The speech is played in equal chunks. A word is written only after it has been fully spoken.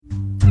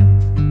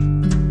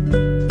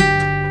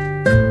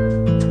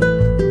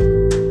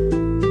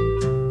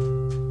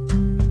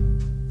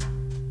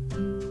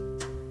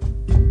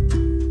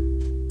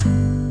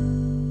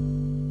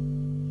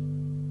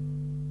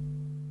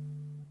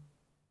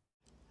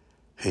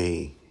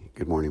Hey,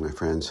 good morning, my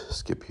friends.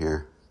 Skip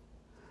here.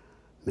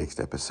 Next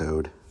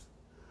episode,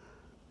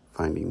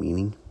 Finding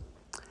Meaning.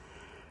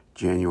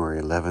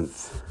 January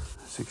 11th,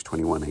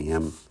 6:21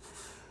 a.m.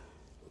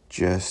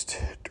 Just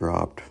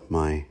dropped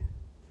my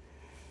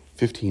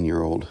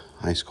 15-year-old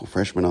high school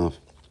freshman off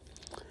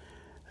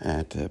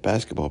at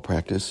basketball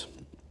practice.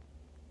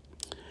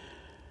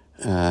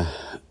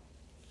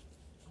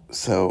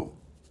 So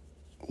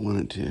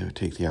wanted to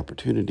take the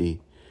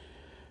opportunity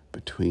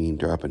between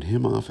dropping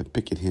him off and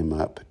picking him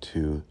up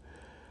to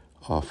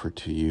offer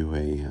to you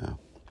a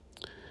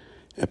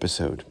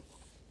episode.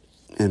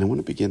 And I want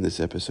to begin this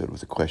episode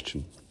with a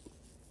question.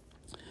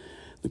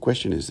 The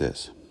question is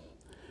this: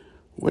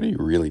 what do you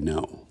really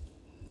know?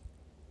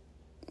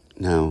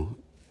 Now,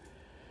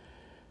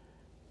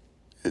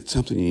 it's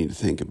something you need to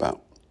think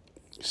about.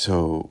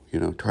 So,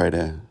 try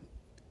to,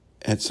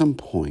 at some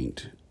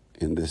point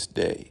in this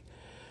day,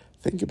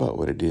 think about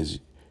what it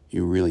is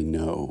you really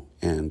know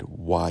and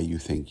why you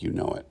think you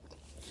know it.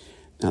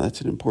 Now, that's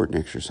an important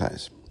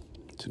exercise.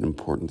 It's an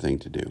important thing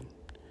to do.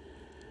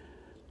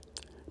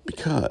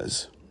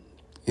 Because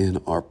in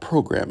our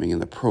programming, in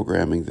the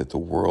programming that the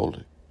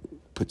world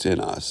puts in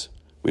us,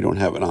 we don't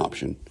have an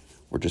option.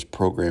 We're just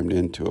programmed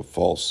into a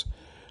false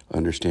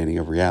understanding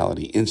of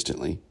reality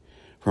instantly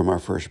from our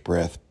first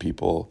breath.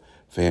 People,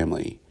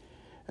 family,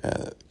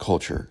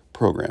 culture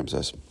programs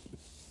us.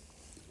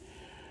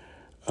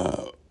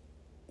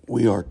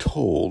 We are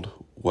told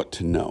what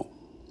to know.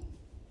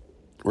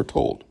 We're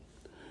told.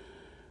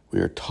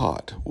 We are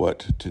taught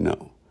what to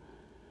know.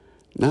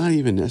 Not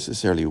even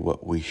necessarily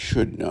what we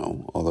should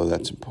know, although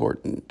that's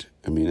important.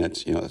 I mean,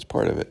 that's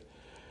part of it.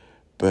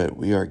 But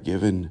we are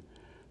given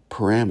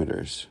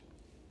parameters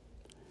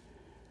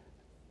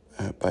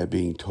by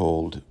being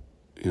told,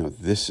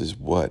 this is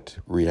what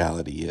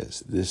reality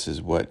is. This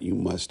is what you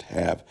must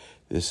have.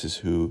 This is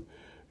who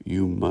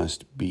you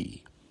must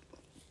be.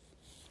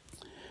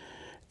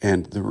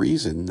 And the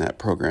reason that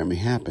programming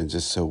happens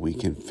is so we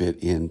can fit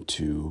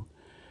into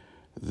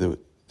the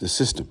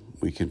system.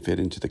 We can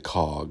fit into the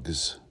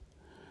cogs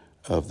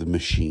of the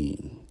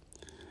machine.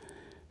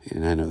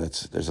 And I know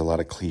there's a lot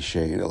of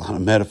cliche and a lot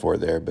of metaphor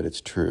there, but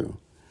it's true.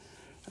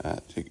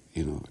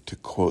 To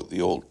quote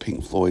the old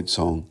Pink Floyd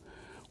song,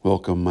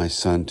 "Welcome, my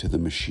son, to the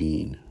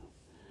machine."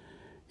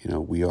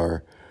 We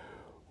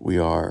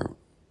are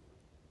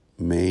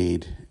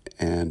made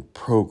and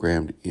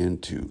programmed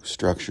into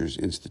structures,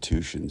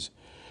 institutions,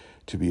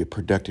 to be a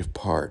productive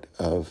part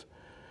of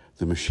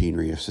the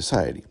machinery of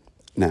society.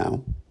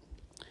 Now,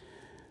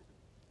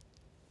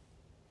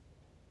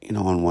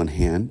 on one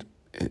hand,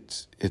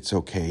 it's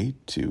okay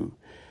to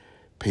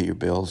pay your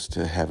bills,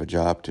 to have a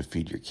job, to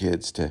feed your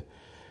kids, to,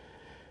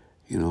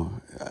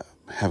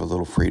 have a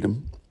little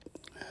freedom,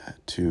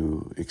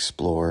 to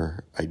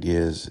explore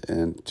ideas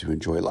and to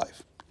enjoy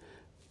life.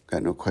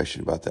 Got no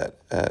question about that.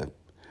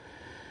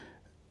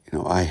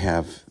 I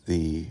have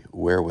the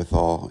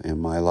wherewithal in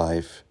my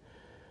life.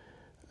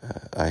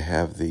 I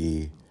have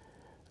the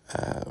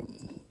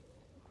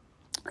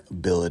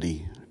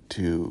ability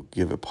to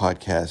give a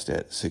podcast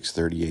at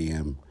 6:30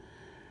 a.m.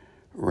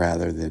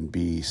 rather than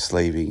be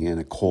slaving in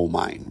a coal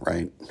mine,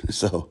 right?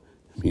 So,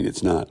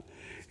 it's not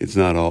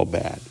all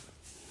bad.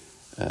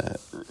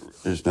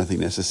 There's nothing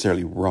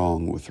necessarily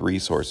wrong with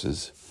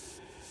resources.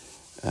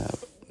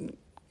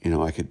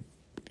 I could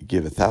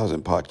give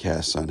 1,000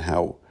 podcasts on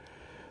how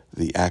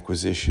the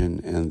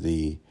acquisition and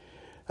the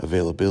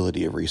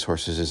availability of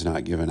resources is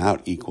not given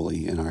out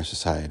equally in our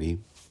society,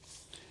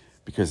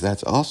 because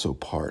that's also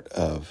part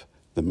of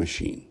the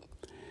machine.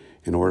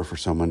 In order for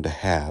someone to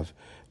have,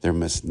 there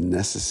must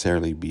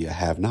necessarily be a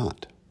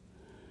have-not.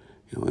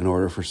 In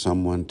order for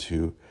someone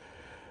to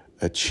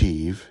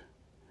achieve,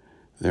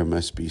 there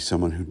must be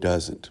someone who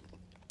doesn't.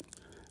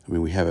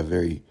 We have a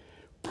very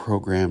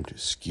programmed,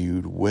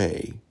 skewed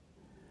way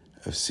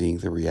of seeing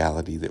the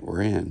reality that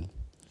we're in.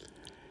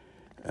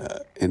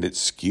 And it's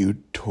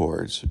skewed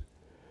towards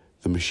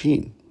the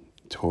machine,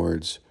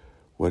 towards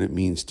what it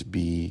means to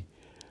be,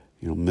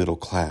 middle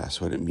class,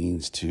 what it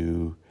means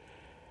to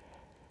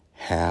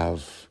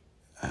have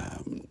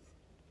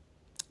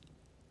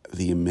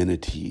the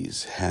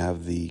amenities,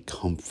 have the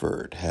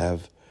comfort,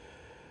 have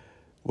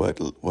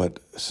what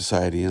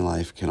society and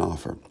life can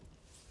offer.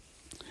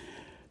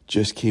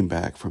 Just came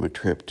back from a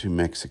trip to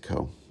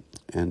Mexico,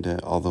 and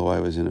although I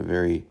was in a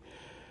very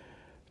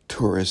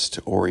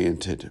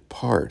tourist-oriented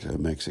part of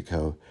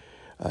Mexico,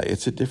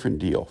 it's a different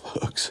deal,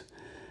 folks.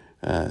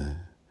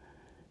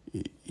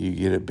 You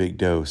get a big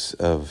dose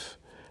of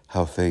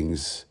how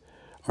things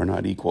are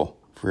not equal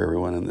for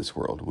everyone in this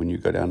world when you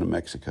go down to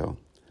Mexico.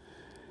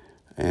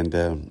 And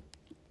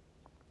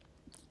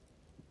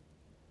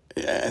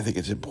I think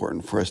it's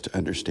important for us to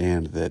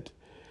understand that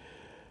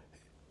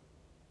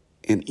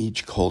in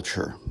each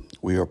culture,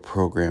 we are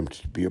programmed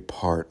to be a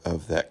part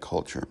of that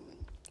culture.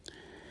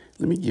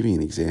 Let me give you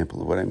an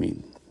example of what I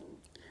mean.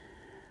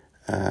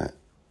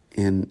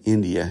 In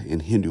India,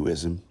 in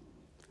Hinduism,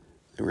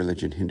 the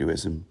religion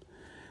Hinduism,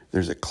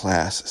 there's a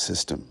class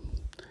system.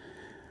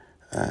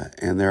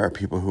 And there are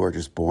people who are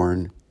just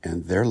born,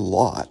 and their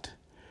lot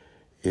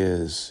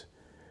is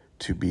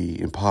to be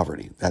in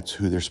poverty. That's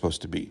who they're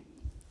supposed to be.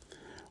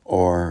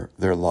 Or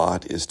their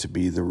lot is to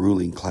be the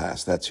ruling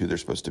class. That's who they're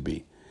supposed to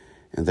be.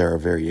 And there are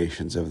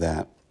variations of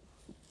that.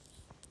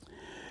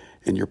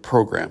 And you're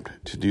programmed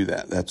to do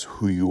that. That's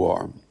who you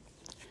are.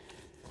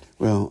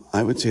 Well,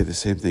 I would say the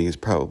same thing is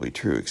probably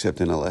true, except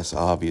in a less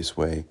obvious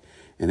way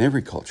in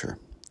every culture.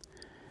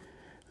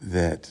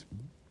 That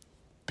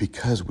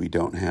because we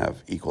don't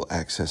have equal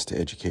access to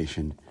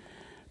education,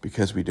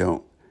 because we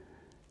don't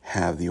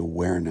have the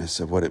awareness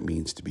of what it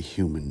means to be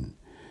human,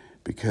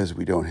 because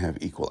we don't have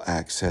equal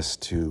access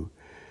to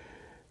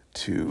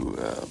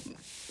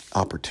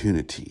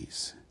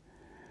opportunities,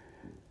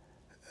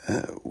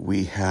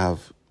 we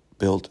have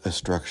built a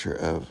structure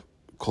of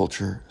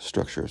culture,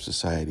 structure of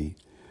society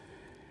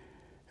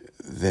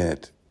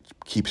that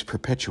keeps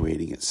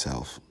perpetuating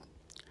itself,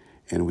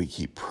 and we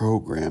keep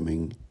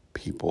programming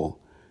people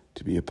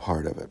to be a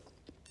part of it.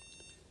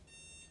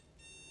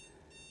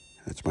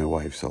 That's my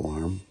wife's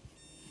alarm.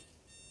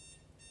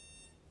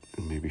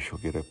 And maybe she'll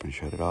get up and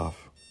shut it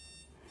off.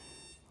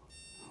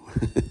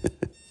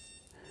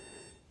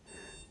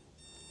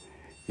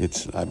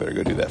 I better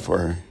go do that for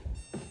her.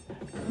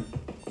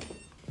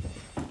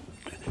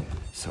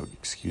 So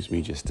excuse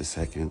me just a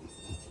second.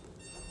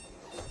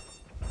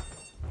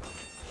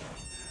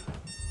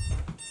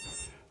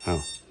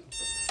 Oh,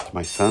 it's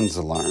my son's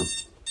alarm.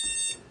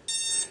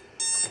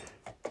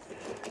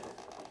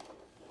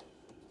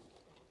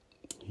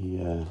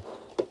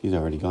 He's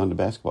already gone to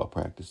basketball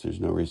practice. There's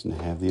no reason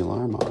to have the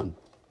alarm on.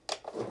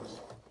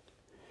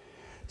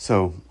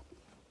 So,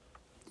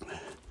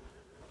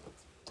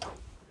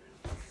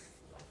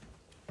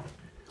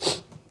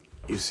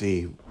 you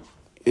see,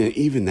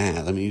 even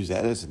that, let me use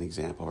that as an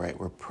example, right?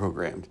 We're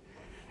programmed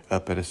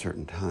up at a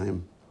certain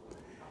time,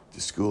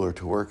 to school or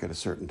to work at a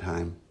certain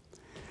time.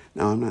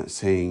 Now, I'm not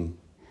saying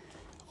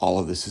all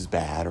of this is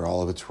bad or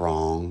all of it's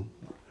wrong.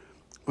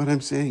 What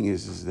I'm saying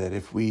is that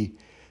if we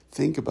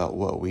think about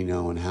what we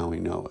know and how we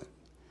know it,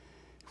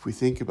 if we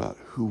think about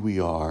who we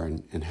are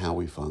and how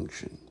we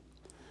function,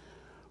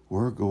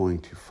 we're going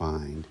to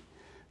find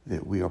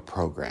that we are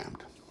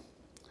programmed.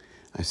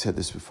 I said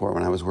this before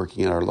when I was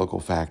working at our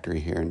local factory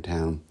here in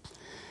town.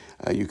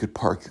 You could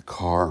park your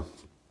car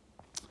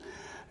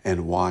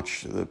and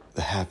watch the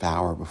half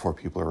hour before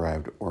people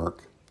arrived at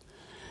work.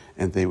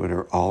 And they would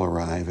all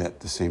arrive at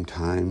the same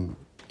time,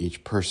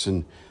 each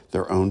person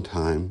their own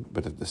time,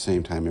 but at the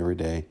same time every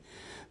day.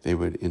 They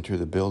would enter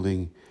the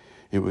building.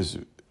 It was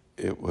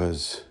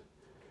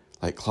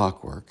like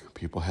clockwork.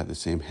 People had the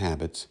same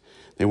habits.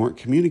 They weren't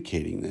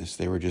communicating this.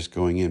 They were just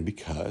going in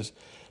because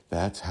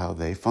that's how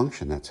they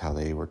function. That's how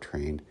they were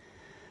trained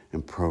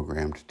and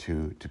programmed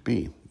to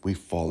be. We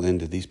fall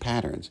into these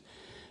patterns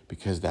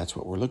because that's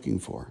what we're looking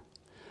for.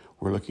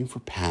 We're looking for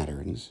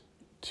patterns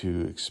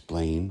to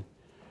explain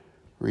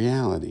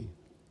reality.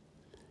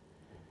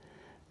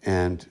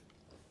 And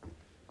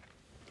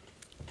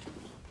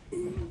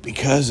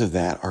because of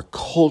that, our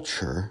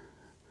culture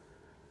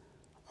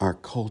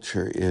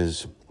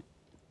is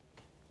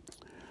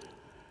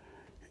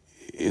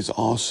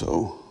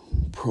also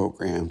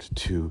programmed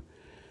to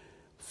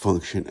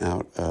function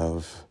out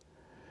of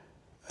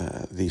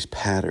these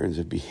patterns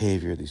of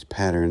behavior, these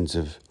patterns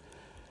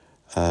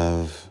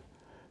of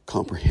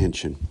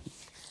comprehension.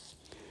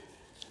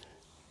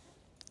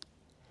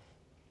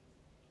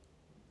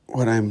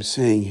 What I'm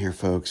saying here,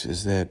 folks,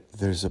 is that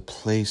there's a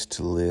place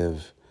to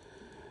live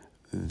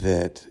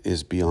that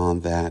is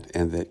beyond that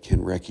and that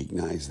can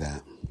recognize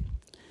that.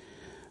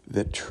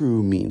 That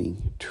true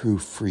meaning, true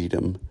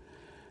freedom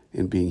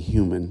in being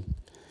human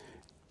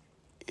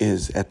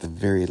is at the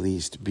very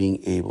least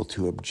being able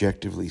to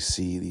objectively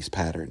see these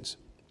patterns.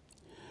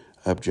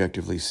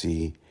 Objectively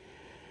see,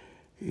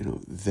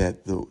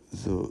 that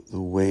the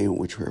way in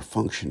which we're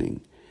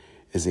functioning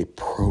is a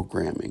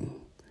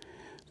programming,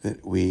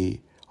 that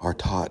we are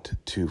taught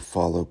to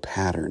follow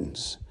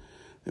patterns,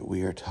 that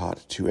we are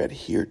taught to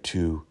adhere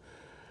to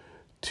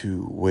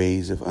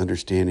ways of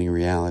understanding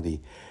reality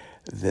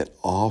that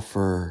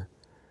offer,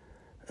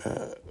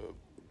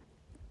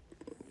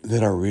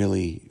 that are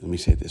really, let me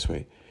say it this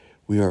way,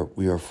 we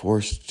are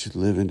forced to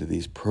live into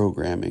these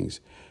programmings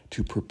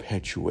to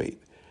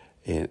perpetuate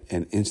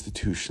an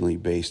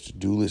institutionally based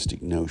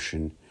dualistic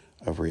notion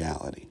of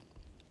reality.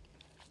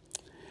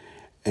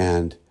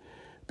 And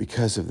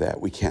because of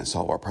that, we can't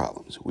solve our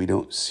problems. We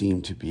don't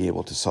seem to be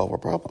able to solve our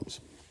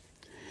problems.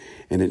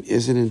 And it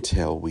isn't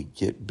until we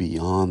get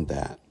beyond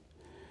that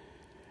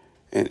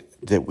and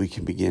that we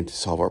can begin to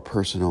solve our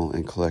personal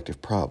and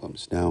collective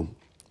problems. Now,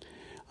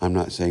 I'm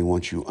not saying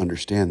once you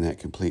understand that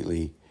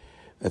completely,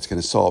 that's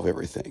going to solve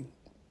everything.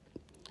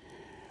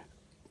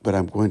 But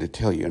I'm going to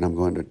tell you, and I'm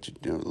going to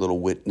do a little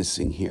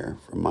witnessing here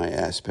from my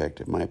aspect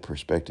of my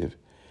perspective,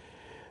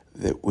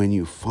 that when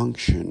you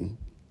function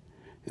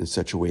in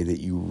such a way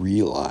that you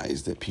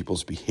realize that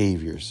people's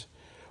behaviors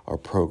are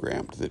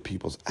programmed, that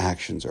people's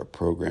actions are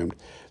programmed,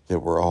 that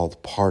we're all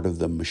part of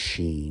the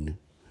machine,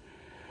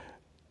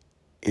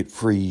 it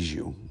frees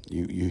you.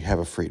 You have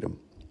a freedom.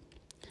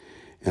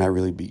 And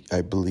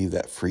I believe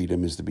that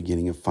freedom is the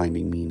beginning of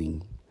finding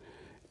meaning.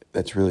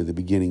 That's really the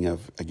beginning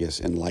of, I guess,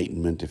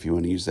 enlightenment, if you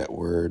want to use that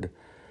word,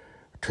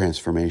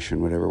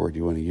 transformation, whatever word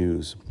you want to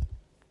use.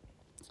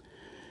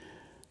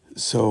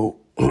 So,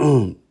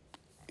 I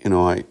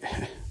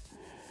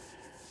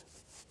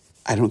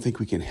don't think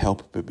we can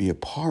help but be a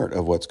part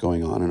of what's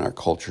going on in our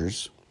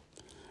cultures.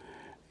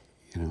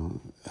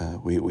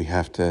 We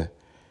have to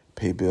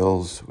pay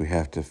bills, we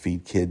have to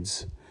feed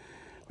kids,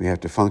 we have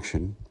to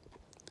function.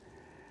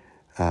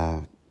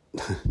 Let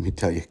me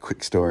tell you a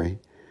quick story.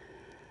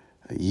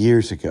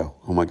 Years ago,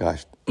 oh my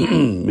gosh,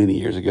 many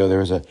years ago, there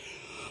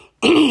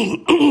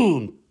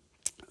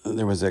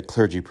was a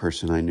clergy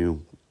person I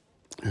knew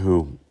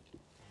who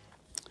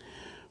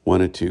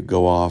wanted to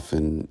go off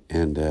and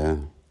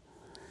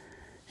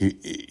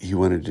he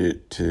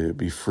wanted to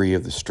be free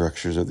of the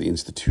structures of the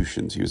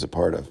institutions he was a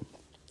part of.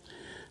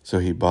 So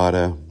he bought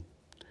a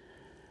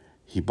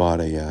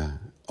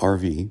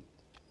RV,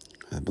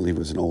 I believe it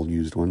was an old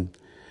used one,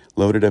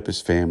 loaded up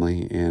his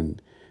family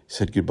and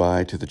said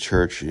goodbye to the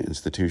church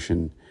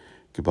institution,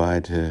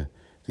 goodbye to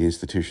the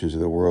institutions of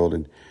the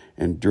world,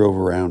 and drove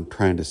around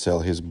trying to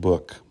sell his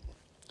book.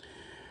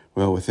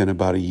 Well, within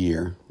about a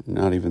year,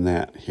 not even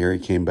that, here he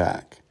came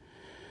back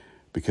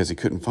because he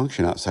couldn't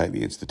function outside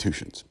the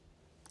institutions.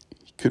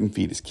 He couldn't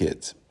feed his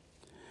kids.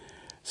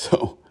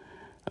 So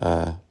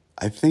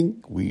I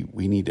think we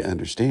need to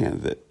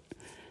understand that,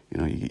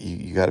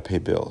 you got to pay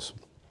bills.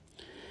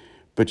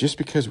 But just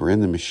because we're in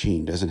the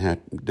machine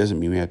doesn't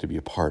mean we have to be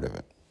a part of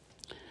it.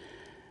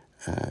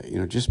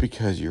 Just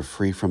because you're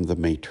free from the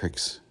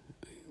matrix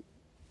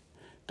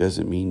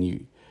doesn't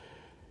mean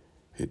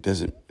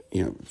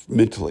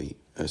mentally,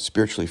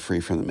 spiritually free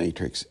from the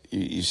matrix.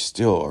 You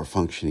still are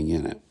functioning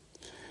in it.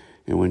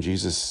 And when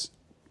Jesus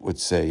would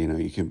say,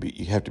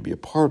 you have to be a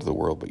part of the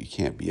world, but you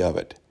can't be of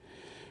it.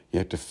 You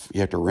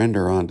have to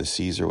render on to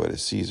Caesar what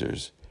is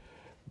Caesar's,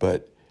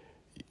 but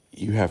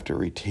you have to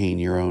retain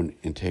your own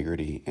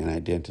integrity and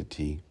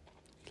identity.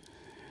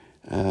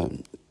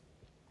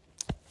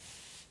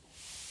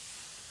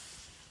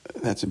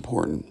 That's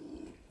important.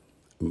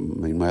 I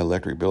mean, my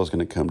electric bill is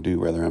going to come due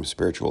whether I'm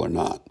spiritual or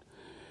not.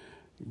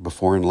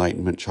 Before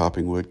enlightenment,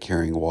 chopping wood,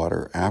 carrying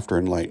water. After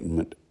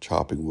enlightenment,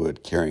 chopping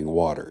wood, carrying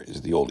water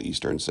is the old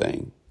Eastern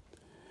saying.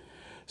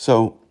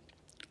 So,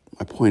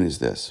 my point is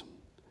this.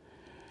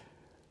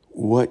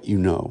 What you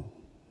know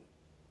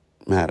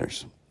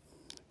matters.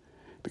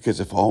 Because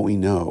if all we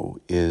know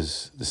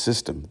is the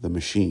system, the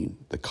machine,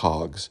 the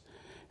cogs,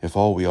 if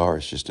all we are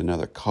is just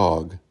another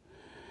cog,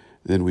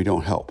 then we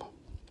don't help.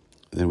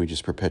 Then we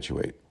just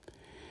perpetuate.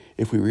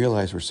 If we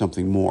realize we're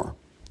something more,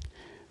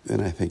 then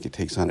I think life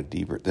takes on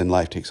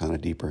a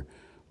deeper,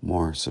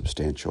 more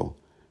substantial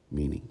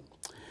meaning.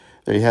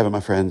 There you have it, my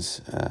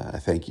friends. I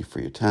thank you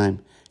for your time.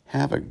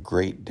 Have a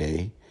great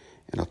day,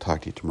 and I'll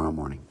talk to you tomorrow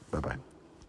morning. Bye-bye.